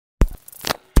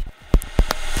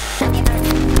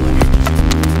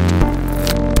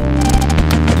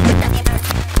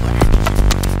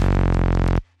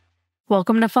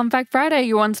Welcome to Fun Fact Friday,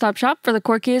 your one-stop shop for the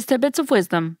quirkiest tidbits of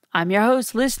wisdom. I'm your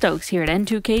host, Liz Stokes, here at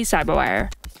N2K CyberWire.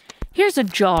 Here's a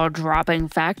jaw-dropping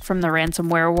fact from the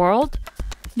ransomware world.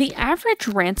 The average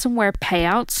ransomware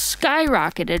payout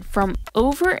skyrocketed from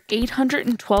over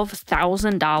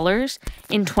 $812,000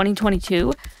 in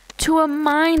 2022 to a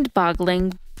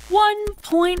mind-boggling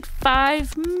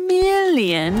 $1.5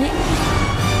 million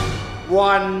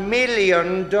 $1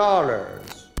 million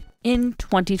in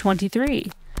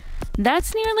 2023.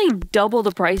 That's nearly double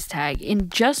the price tag in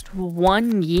just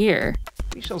 1 year.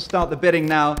 We shall start the bidding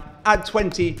now at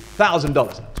 $20,000.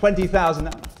 $20,000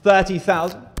 now.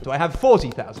 $30,000. Do I have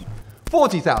 $40,000?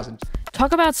 $40,000.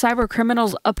 Talk about cyber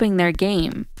criminals upping their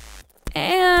game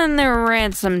and their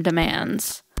ransom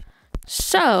demands.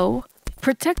 So,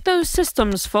 protect those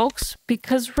systems, folks,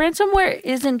 because ransomware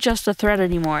isn't just a threat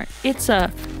anymore. It's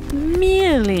a $1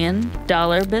 million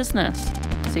business.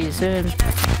 See you soon.